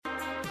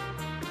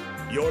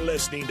You're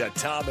listening to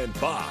Tom and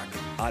Bock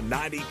on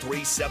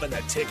 93.7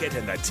 The Ticket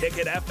and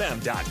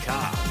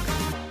theticketfm.com.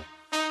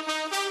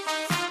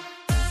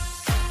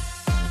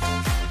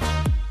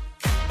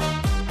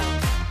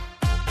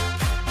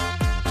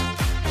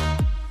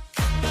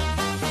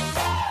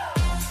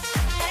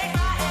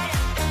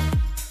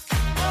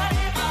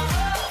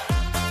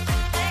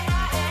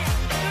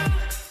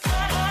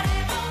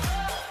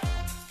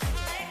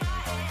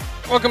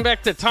 Welcome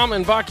back to Tom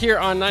and Bock here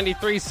on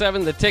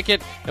 93.7 The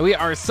Ticket, and we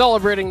are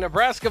celebrating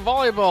Nebraska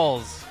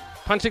Volleyballs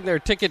punching their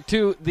ticket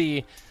to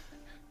the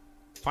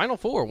Final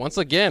Four once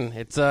again.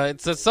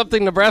 It's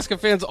something Nebraska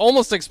fans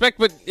almost expect,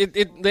 but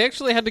they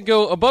actually had to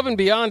go above and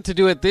beyond to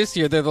do it this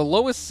year. They're the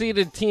lowest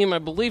seeded team, I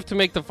believe, to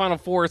make the Final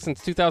Four since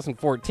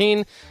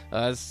 2014.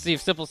 As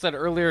Steve Sipple said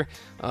earlier,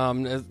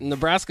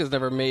 Nebraska's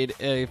never made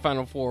a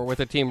Final Four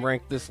with a team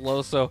ranked this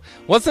low, so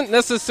wasn't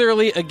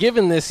necessarily a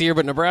given this year,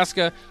 but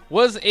Nebraska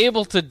was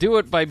able to do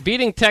it by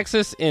beating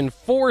Texas in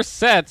 4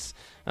 sets.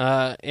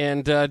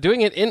 And doing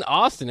it in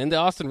Austin, in the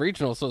Austin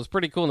Regional, so it was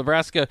pretty cool.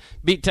 Nebraska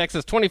beat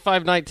Texas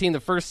 25-19 the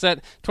first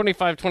set,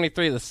 25-23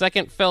 the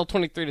second, fell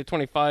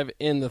 23-25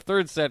 in the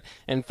third set,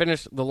 and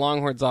finished the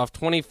Longhorns off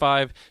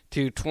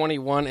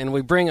 25-21. And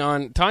we bring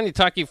on Tonia,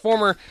 Tauke,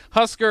 former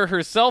Husker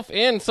herself,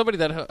 and somebody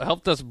that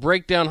helped us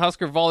break down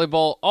Husker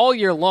volleyball all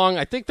year long.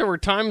 I think there were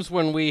times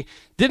when we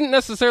didn't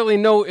necessarily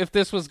know if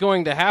this was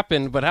going to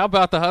happen, but how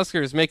about the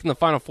Huskers making the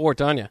Final Four,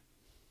 Tonia?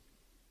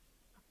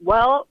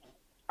 Well,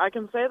 I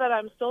can say that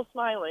I'm still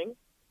smiling.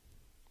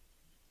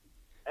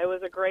 It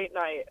was a great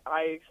night.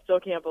 I still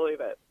can't believe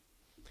it.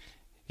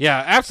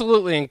 Yeah,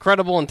 absolutely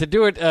incredible. And to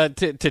do it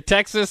to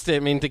Texas, I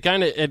mean, to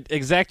kind of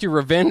exact your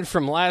revenge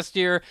from last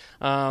year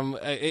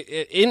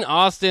in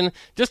Austin,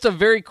 just a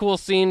very cool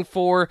scene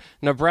for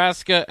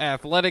Nebraska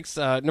athletics,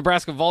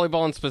 Nebraska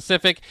volleyball in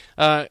specific,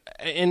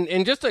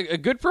 and just a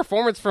good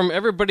performance from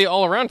everybody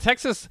all around.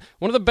 Texas,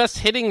 one of the best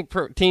hitting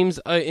teams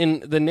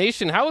in the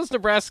nation. How was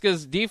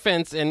Nebraska's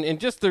defense and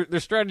just their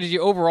strategy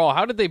overall?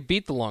 How did they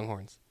beat the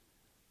Longhorns?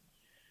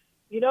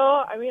 You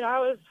know, I mean, I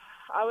was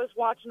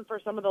watching for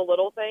some of the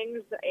little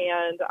things,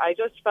 and I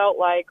just felt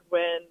like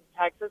when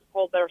Texas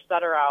pulled their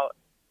setter out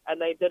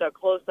and they did a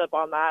close-up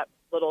on that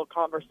little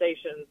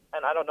conversation,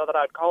 and I don't know that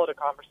I'd call it a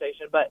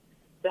conversation, but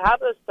to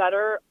have the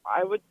setter,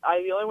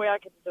 the only way I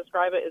could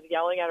describe it is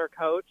yelling at her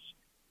coach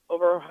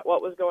over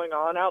what was going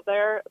on out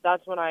there.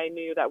 That's when I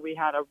knew that we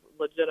had a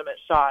legitimate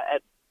shot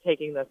at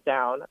taking this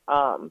down.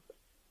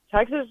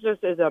 Texas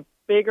just is a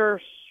bigger,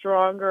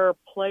 stronger,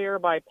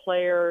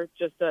 player-by-player,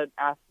 just an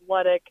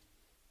athletic,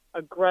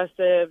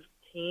 aggressive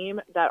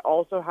team that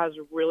also has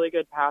really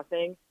good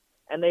passing,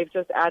 and they've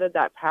just added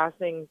that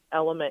passing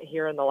element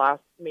here in the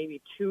last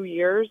maybe 2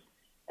 years.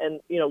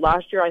 And you know,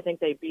 last year I think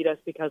they beat us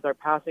because our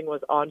passing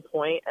was on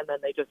point, and then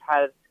they just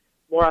had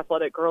more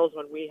athletic girls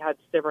when we had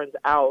Stivrins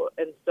out.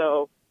 And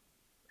so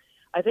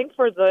I think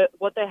for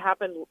what they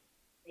happened,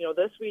 you know,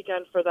 this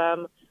weekend for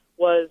them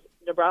was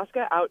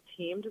Nebraska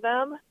out-teamed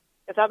them,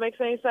 if that makes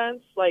any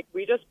sense. Like,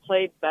 we just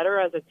played better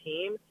as a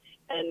team.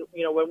 And,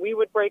 you know, when we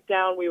would break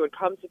down, we would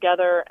come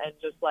together and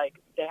just, like,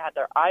 they had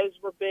their eyes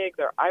were big,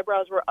 their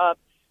eyebrows were up.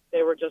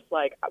 They were just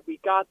like, we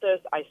got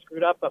this. I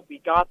screwed up, but we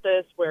got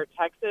this. Where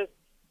Texas,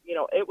 you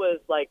know, it was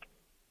like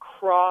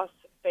cross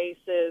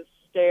faces,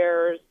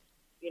 stares.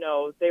 You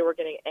know, they were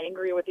getting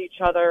angry with each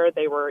other.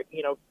 They were,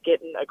 you know,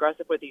 getting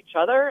aggressive with each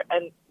other.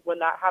 And when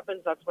that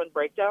happens, that's when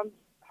breakdowns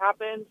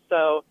happen.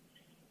 So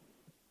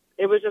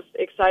it was just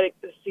exciting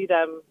to see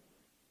them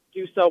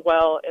do so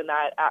well in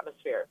that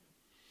atmosphere.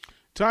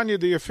 Tonia,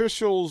 the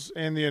officials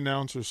and the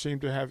announcers seem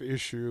to have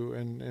issue,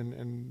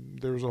 and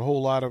there was a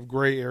whole lot of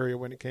gray area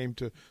when it came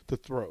to the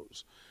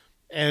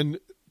and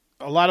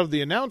a lot of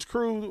the announce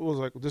crew was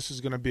like, this is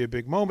going to be a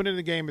big moment in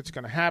the game, it's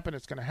going to happen,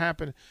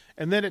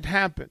 and then it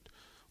happened.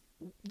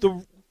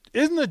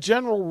 Isn't the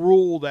general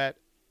rule that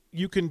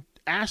you can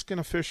ask an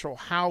official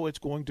how it's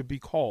going to be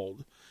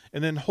called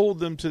and then hold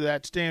them to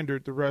that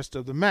standard the rest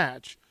of the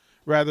match,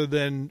 rather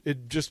than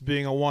it just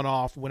being a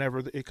one-off?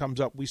 Whenever it comes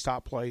up, we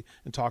stop play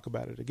and talk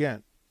about it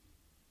again?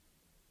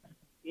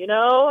 You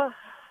know,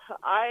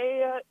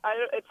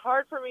 it's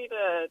hard for me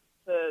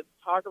to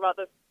talk about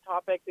this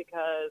topic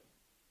because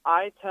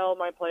I tell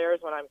my players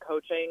when I'm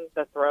coaching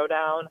the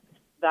throwdown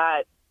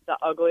that the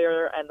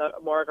uglier and the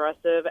more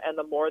aggressive and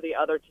the more the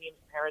other team's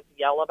parents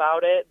yell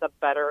about it, the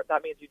better.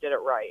 That means you did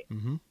it right.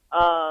 Mm-hmm.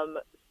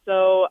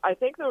 So I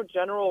think the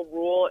general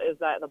rule is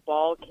that the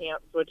ball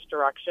can't switch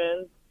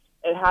directions.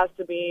 It has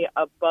to be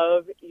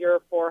above your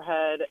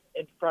forehead,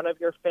 in front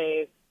of your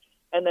face,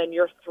 and then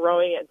you're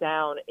throwing it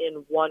down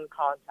in one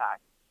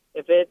contact.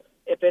 If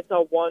it's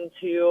a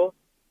 1-2,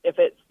 if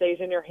it stays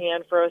in your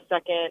hand for a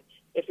second,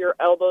 if your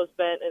elbow's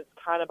bent and it's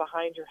kind of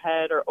behind your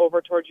head or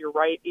over towards your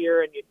right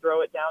ear and you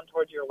throw it down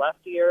towards your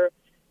left ear,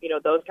 you know,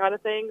 those kind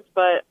of things.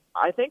 But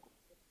I think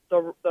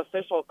the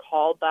official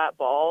called that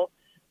ball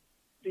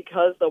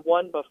because the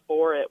one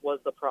before it was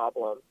the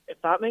problem, if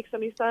that makes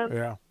any sense.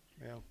 Yeah.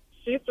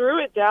 She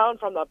threw it down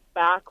from the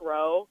back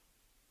row,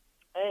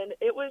 and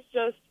it was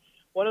just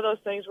one of those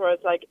things where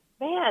it's like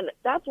man,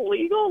 that's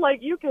legal?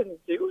 Like, you can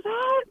do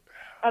that?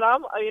 And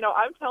I'm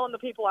telling the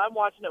people I'm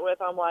watching it with,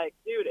 I'm like,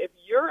 dude, if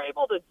you're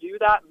able to do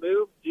that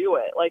move, do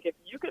it. Like, if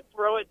you could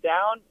throw it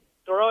down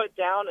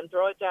and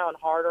throw it down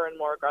harder and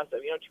more aggressive.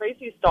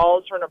 Tracy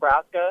Stalls for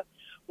Nebraska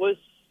was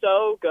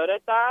so good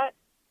at that.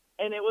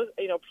 And it was,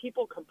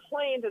 people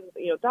complained and,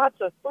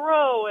 that's a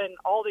throw and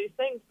all these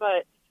things.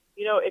 But,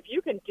 if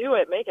you can do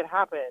it, make it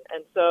happen.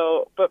 And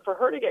so, but for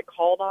her to get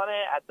called on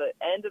it at the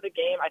end of the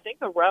game, I think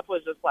the ref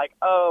was just like,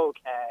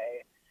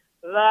 okay,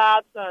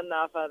 that's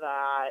enough of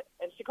that.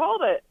 And she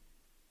called it.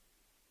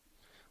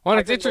 Well,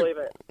 I couldn't believe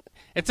it.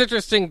 It's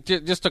interesting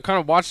just to kind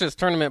of watch this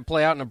tournament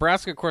play out.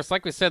 Nebraska, of course,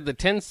 like we said, the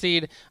 10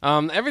 seed.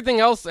 Everything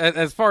else,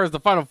 as far as the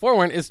Final Four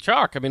went, is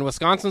chalk. I mean,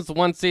 Wisconsin's the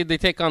 1 seed. They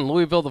take on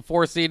Louisville, the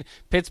 4 seed.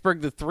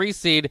 Pittsburgh, the 3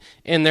 seed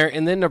in there.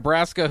 And then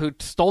Nebraska, who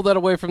stole that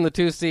away from the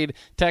 2 seed,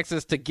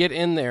 Texas, to get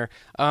in there.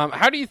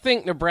 How do you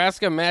think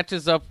Nebraska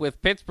matches up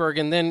with Pittsburgh?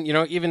 And then,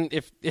 even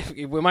if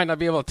we might not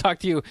be able to talk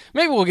to you,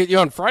 maybe we'll get you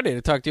on Friday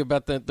to talk to you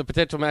about the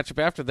potential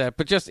matchup after that.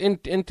 But just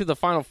into the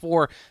Final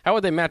Four, how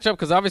would they match up?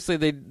 Because obviously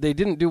they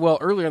didn't do well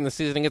earlier in the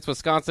season against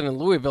Wisconsin and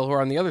Louisville, who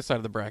are on the other side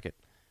of the bracket.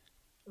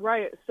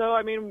 Right. So,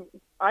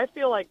 I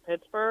feel like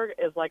Pittsburgh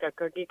is like a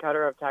cookie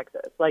cutter of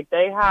Texas. Like,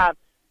 they have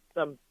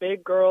some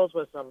big girls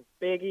with some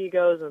big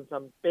egos and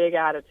some big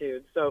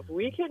attitudes. So if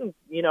we can,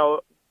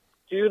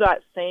 do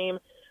that same,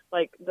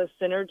 like the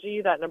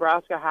synergy that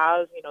Nebraska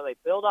has, they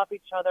build off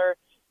each other.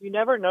 You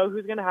never know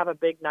who's going to have a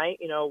big night.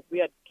 We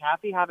had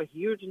Kathy have a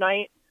huge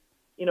night,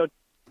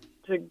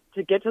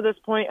 to get to this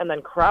point, and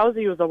then Krause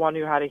was the one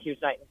who had a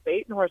huge night, and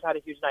Batenhorst had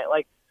a huge night.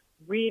 Like,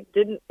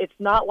 it's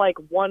not like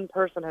one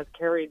person has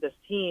carried this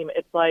team.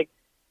 It's like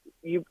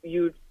you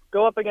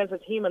go up against a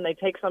team and they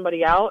take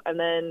somebody out, and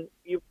then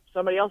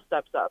somebody else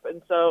steps up.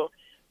 And so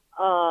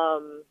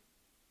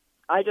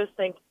I just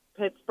think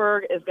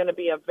Pittsburgh is going to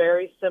be a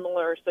very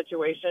similar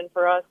situation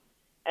for us.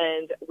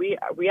 And we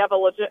have a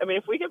legit,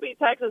 if we can beat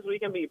Texas, we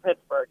can beat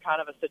Pittsburgh kind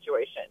of a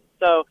situation.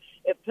 So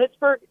if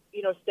Pittsburgh,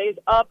 stays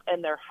up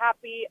and they're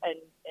happy and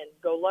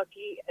go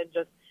lucky and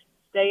just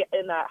stay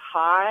in that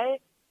high,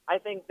 I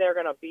think they're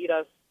going to beat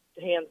us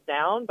hands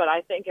down. But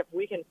I think if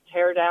we can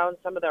tear down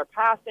some of their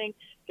passing,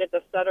 get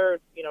the setter,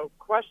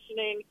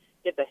 questioning,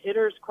 get the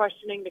hitters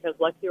questioning, because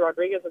Lexi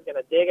Rodriguez is going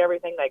to dig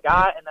everything they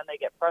got, and then they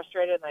get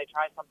frustrated and they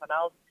try something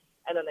else,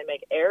 and then they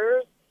make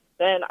errors,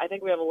 then I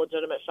think we have a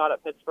legitimate shot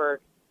at Pittsburgh.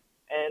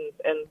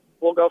 And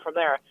we'll go from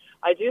there.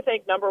 I do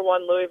think number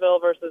 1 Louisville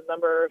versus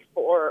number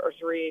 4 or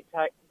 3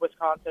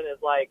 Wisconsin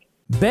is like.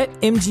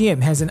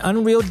 BetMGM has an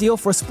unreal deal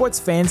for sports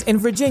fans in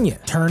Virginia.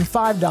 Turn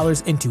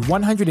 $5 into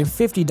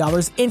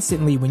 $150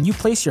 instantly when you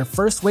place your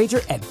first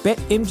wager at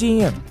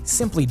BetMGM.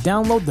 Simply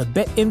download the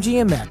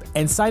BetMGM app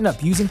and sign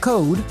up using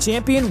code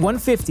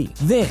Champion150.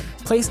 Then,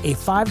 place a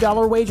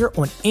 $5 wager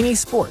on any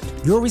sport.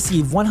 You'll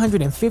receive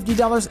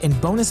 $150 in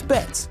bonus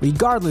bets,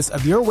 regardless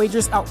of your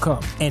wager's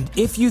outcome. And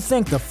if you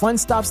think the fun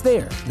stops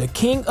there, the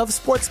king of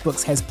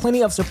sportsbooks has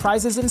plenty of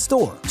surprises in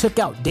store. Check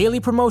out daily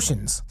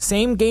promotions,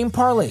 same-game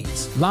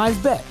parlays, live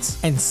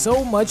bets, and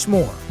so much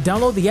more.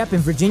 Download the app in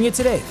Virginia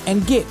today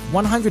and get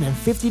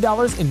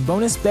 $150 in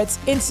bonus bets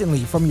instantly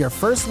from your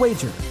first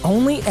wager.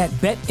 Only at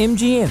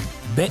BetMGM.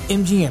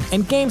 BetMGM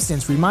and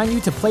GameSense remind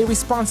you to play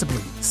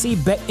responsibly. See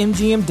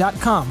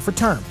BetMGM.com for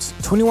terms.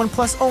 21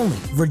 plus only.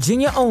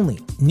 Virginia only.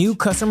 New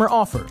customer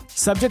offer.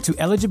 Subject to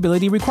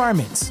eligibility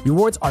requirements.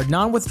 Rewards are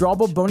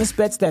non-withdrawable bonus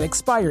bets that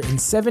expire in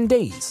 7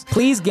 days.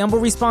 Please gamble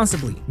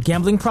responsibly.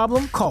 Gambling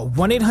problem? Call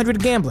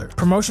 1-800-GAMBLER.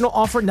 Promotional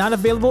offer not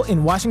available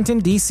in Washington,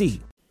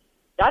 D.C.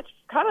 That's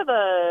kind of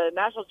the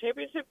national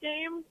championship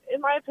game,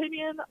 in my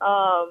opinion.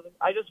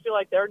 I just feel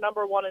like they're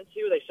number 1 and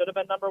 2. They should have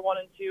been number 1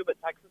 and 2, but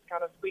Texas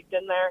kind of squeaked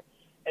in there.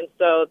 And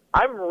so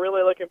I'm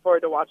really looking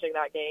forward to watching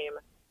that game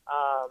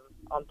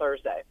on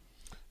Thursday.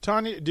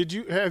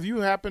 Tonia, have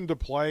you happened to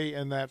play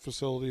in that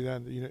facility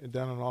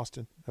down in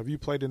Austin? Have you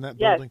played in that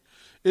building?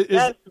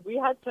 Yes, we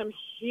had some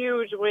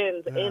huge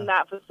wins in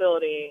that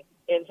facility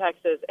in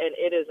Texas, and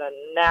it is a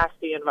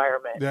nasty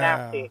environment. Yeah.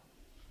 Nasty.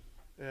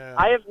 Yeah.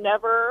 I have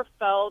never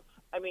felt.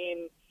 I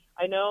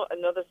know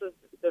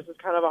this is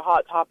kind of a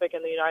hot topic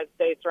in the United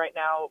States right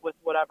now with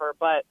whatever,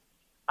 but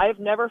I have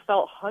never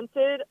felt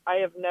hunted. I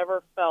have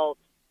never felt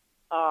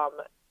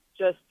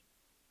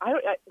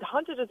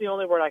hunted is the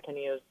only word I can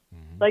use.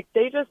 Mm-hmm. Like,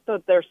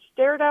 their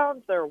stare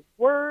downs, their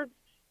words.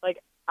 Like,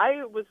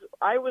 I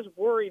was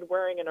worried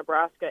wearing a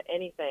Nebraska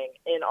anything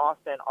in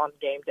Austin on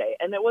game day,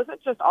 and it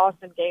wasn't just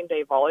Austin game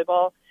day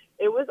volleyball.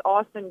 It was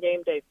Austin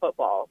game day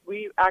football.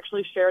 We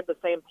actually shared the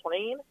same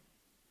plane.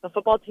 The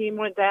football team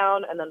went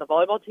down, and then the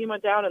volleyball team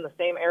went down in the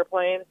same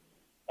airplane,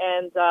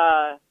 and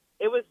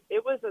it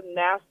was a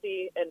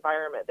nasty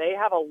environment. They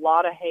have a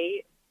lot of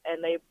hate,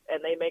 and they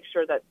make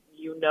sure that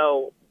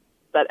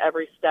that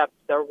every step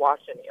they're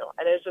watching you,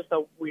 and it's just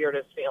the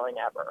weirdest feeling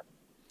ever.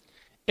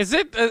 Is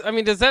it?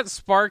 Does that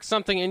spark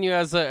something in you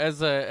as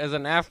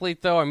an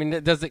athlete, though?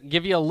 Does it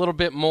give you a little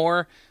bit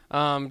more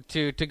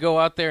to go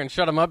out there and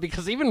shut them up,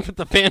 because even with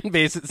the fan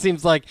base, it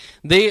seems like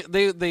they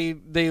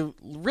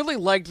really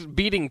liked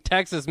beating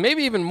Texas,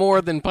 maybe even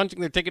more than punching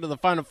their ticket to the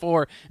Final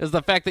Four, is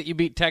the fact that you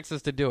beat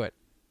Texas to do it.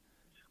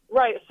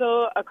 Right.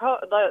 So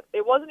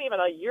it wasn't even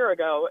a year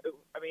ago.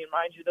 I mean,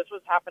 mind you, this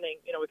was happening,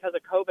 because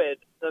of COVID,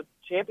 the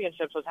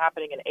championships was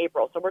happening in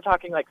April. So we're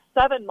talking like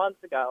 7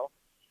 months ago.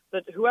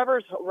 That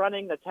whoever's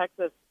running the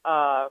Texas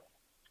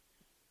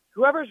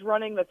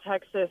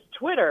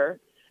Twitter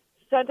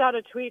sent out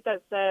a tweet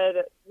that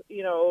said,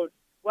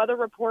 weather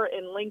report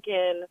in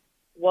Lincoln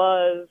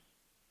was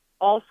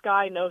all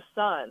sky, no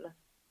sun,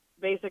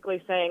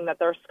 basically saying that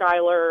their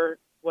Skylar,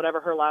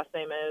 whatever her last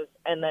name is,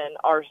 and then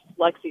our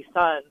Lexi's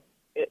son,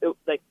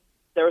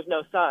 there was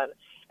no sun.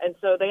 And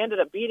so they ended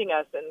up beating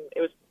us, and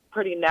it was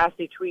pretty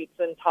nasty tweets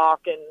and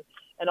talk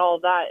and all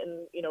of that.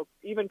 And,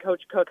 even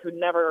Coach Cook, who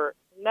never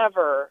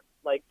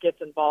gets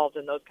involved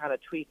in those kind of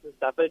tweets and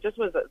stuff, but it just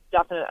was a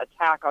definite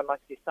attack on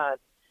Lexi's son.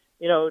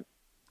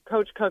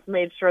 Coach Cook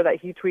made sure that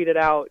he tweeted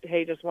out,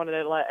 hey, just wanted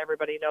to let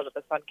everybody know that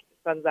the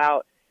sun's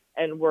out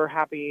and we're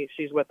happy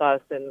she's with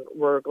us and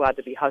we're glad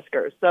to be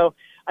Huskers. So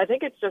I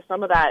think it's just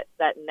some of that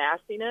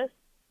nastiness.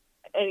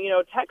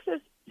 And,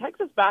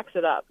 Texas backs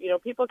it up.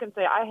 People can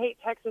say, I hate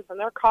Texas and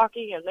they're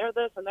cocky and they're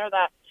this and they're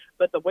that.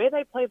 But the way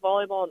they play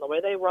volleyball and the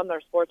way they run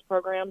their sports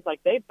programs,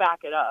 they back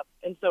it up.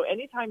 And so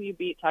anytime you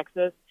beat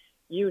Texas,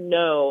 you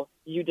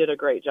did a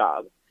great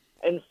job.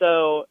 And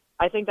so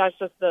I think that's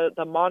just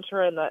the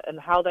mantra and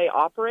how they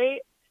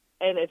operate.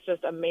 And it's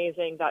just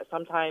amazing that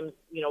sometimes,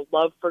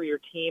 love for your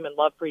team and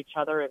love for each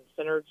other and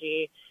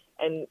synergy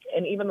and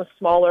even the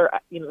smaller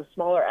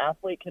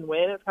athlete can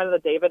win. It's kind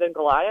of the David and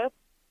Goliath.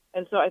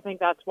 And so I think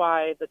that's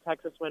why the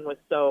Texas win was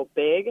so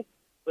big,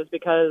 was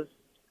because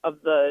of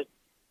the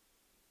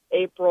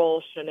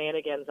April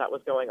shenanigans that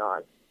was going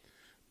on.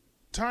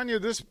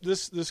 Tonia,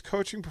 this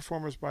coaching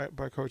performance by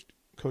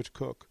Coach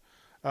Cook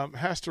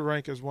has to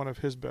rank as one of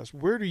his best.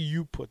 Where do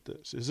you put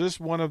this? Is this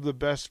one of the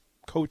best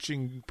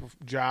coaching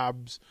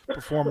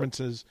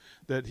performances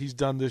that he's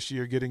done this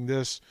year, getting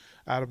this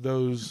out of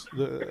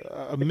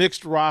a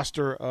mixed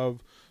roster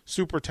of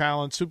super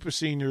talent, super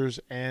seniors,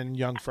 and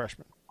young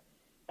freshmen?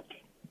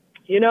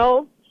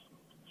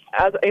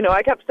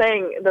 I kept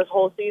saying this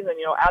whole season,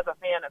 as a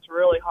fan, it's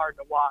really hard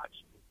to watch,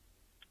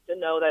 to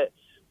know that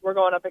we're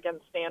going up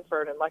against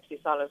Stanford and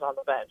Lexi's son is on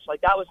the bench.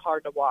 That was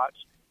hard to watch.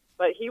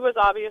 But he was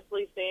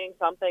obviously seeing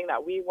something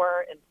that we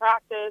weren't in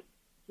practice.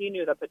 He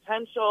knew the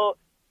potential.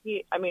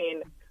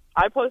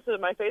 I posted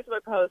my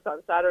Facebook post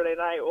on Saturday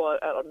night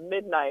at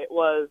midnight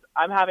was,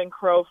 I'm having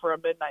crow for a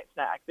midnight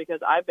snack, because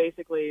I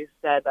basically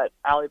said that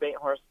Allie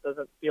Bainhorst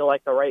doesn't feel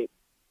like the right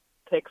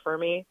pick for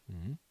me.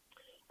 Mm-hmm.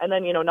 And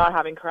then, not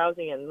having Krause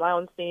and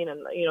Lowenstein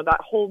and,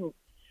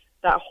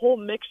 that whole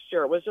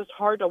mixture was just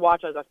hard to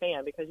watch as a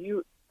fan, because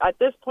at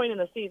this point in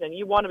the season,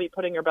 you want to be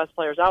putting your best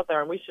players out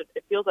there, and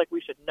it feels like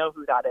we should know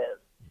who that is.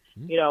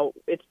 Mm-hmm.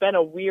 It's been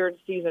a weird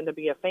season to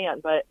be a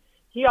fan, but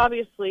he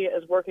obviously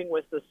is working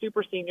with the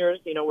super seniors,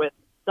 with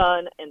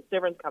Sun and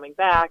Siverin's coming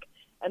back.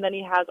 And then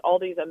he has all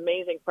these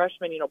amazing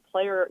freshmen,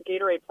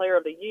 Gatorade Player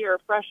of the Year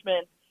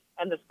freshmen,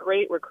 and this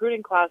great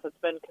recruiting class that's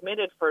been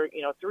committed for,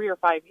 3 or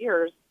 5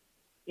 years.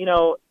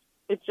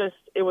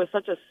 It was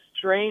such a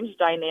strange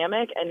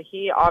dynamic, and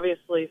he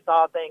obviously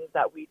saw things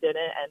that we didn't,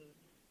 and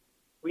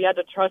we had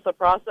to trust the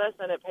process,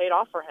 and it paid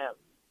off for him.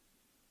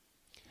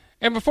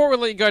 And before we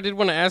let you go, I did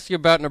want to ask you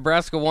about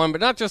Nebraska 1, but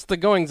not just the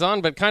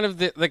goings-on, but kind of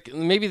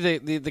maybe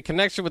the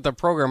connection with the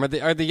program.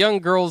 Are the young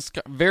girls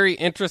very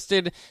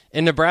interested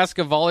in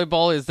Nebraska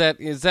volleyball? Is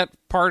that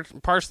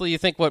partially, you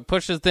think, what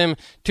pushes them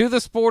to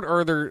the sport,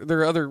 or are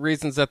there other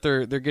reasons that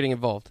they're getting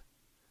involved?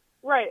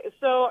 Right.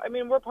 So,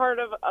 we're part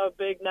of a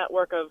big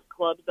network of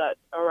clubs that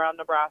around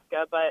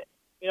Nebraska, but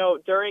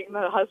during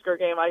the Husker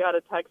game, I got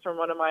a text from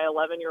one of my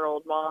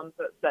 11-year-old moms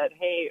that said,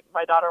 hey,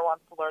 my daughter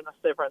wants to learn the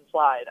Siverin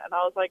slide. And I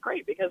was like,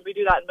 great, because we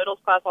do that in middle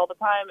class all the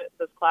time.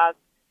 This class,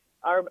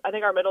 I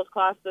think our middle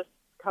class this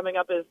coming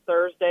up is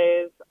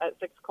Thursdays at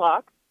 6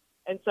 o'clock.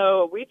 And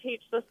so we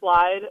teach the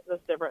slide, the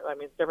Siverin.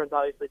 Siverin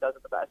obviously does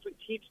it the best. We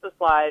teach the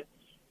slide,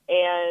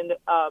 and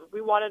we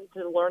wanted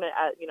to learn it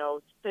at,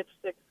 5th,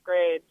 6th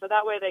grade. So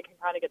that way they can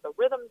kind of get the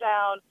rhythm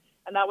down.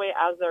 And that way,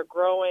 as they're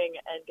growing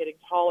and getting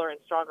taller and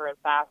stronger and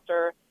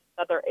faster,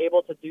 that they're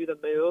able to do the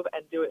move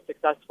and do it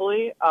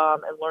successfully,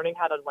 and learning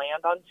how to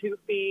land on 2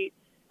 feet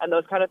and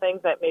those kind of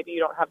things that maybe you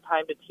don't have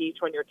time to teach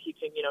when you're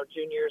teaching,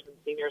 juniors and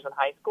seniors in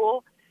high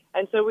school.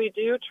 And so we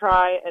do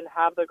try and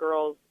have the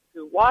girls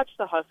who watch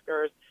the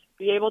Huskers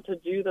be able to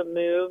do the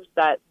moves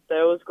that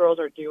those girls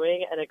are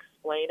doing and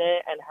explain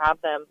it and have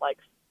them,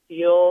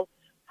 feel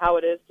how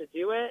it is to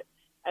do it.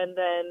 And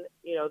then,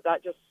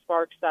 that just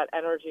sparks that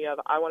energy of,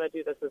 I want to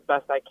do this as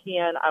best I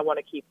can. I want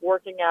to keep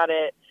working at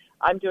it.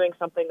 I'm doing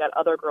something that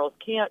other girls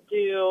can't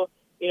do,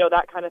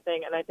 that kind of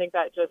thing. And I think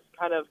that just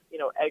kind of,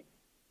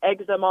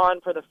 eggs them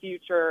on for the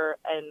future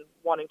and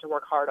wanting to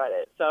work hard at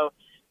it. So,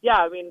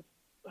 yeah,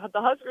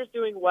 the Huskers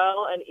doing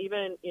well, and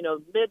even,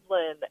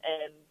 Midland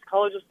and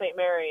College of St.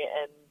 Mary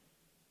and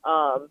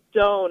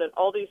Doane and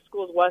all these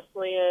schools,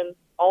 Wesleyan,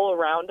 all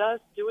around us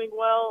doing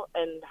well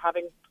and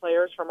having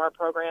players from our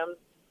programs,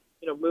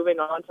 moving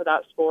on to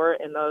that sport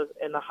in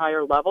the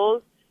higher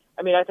levels.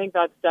 I mean, I think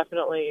that's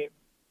definitely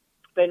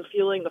been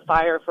fueling the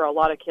fire for a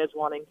lot of kids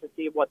wanting to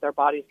see what their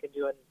bodies can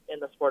do in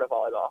the sport of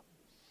volleyball.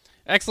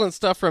 Excellent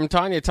stuff from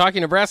Tonia.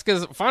 Talking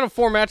Nebraska's Final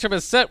Four matchup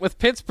is set with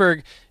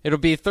Pittsburgh. It'll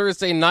be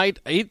Thursday night,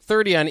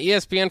 8:30 on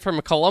ESPN from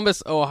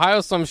Columbus,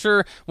 Ohio. So I'm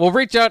sure we'll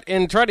reach out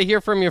and try to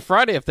hear from you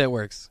Friday if that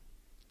works.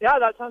 Yeah,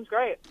 that sounds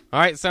great. All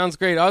right, sounds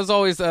great. As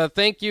always,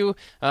 thank you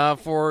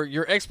for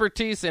your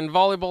expertise in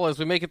volleyball as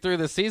we make it through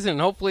this season,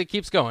 and hopefully it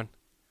keeps going.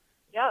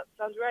 Yeah,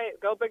 sounds great.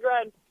 Go Big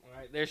Red. All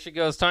right, there she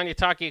goes, Tonia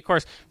Tauke, of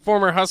course,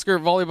 former Husker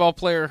volleyball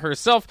player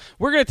herself.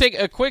 We're going to take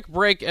a quick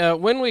break.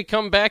 When we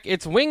come back,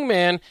 it's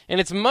Wingman, and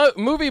it's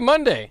Movie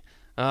Monday.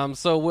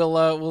 So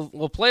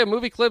we'll play a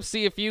movie clip,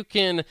 see if you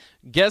can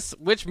guess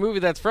which movie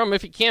that's from.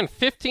 If you can,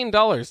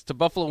 $15 to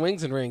Buffalo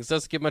Wings and Rings.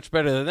 Doesn't get much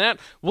better than that.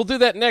 We'll do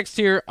that next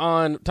here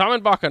on Tom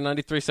and Bock on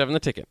 93.7 The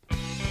Ticket.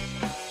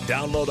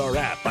 Download our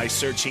app by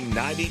searching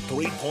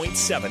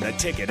 93.7 The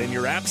Ticket in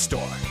your app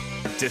store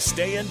to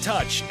stay in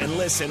touch and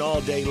listen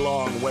all day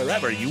long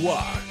wherever you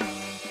are.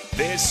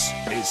 This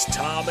is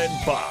Tom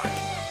and Bock.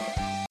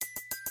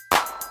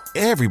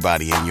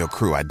 Everybody in your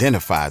crew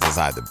identifies as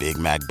either Big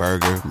Mac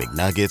Burger,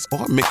 McNuggets,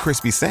 or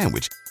McCrispy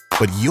Sandwich.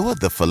 But you're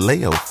the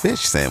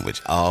Filet-O-Fish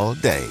Sandwich all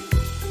day.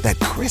 That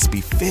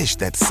crispy fish,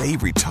 that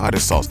savory tartar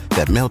sauce,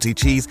 that melty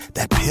cheese,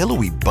 that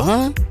pillowy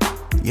bun.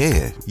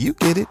 Yeah, you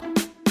get it.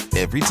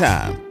 Every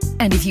time.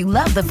 And if you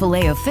love the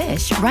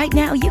Filet-O-Fish, right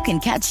now you can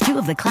catch two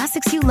of the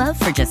classics you love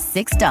for just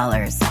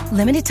 $6.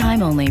 Limited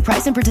time only.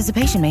 Price and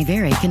participation may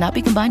vary. Cannot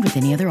be combined with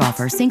any other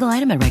offer. Single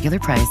item at regular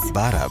price.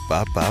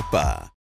 Ba-da-ba-ba-ba.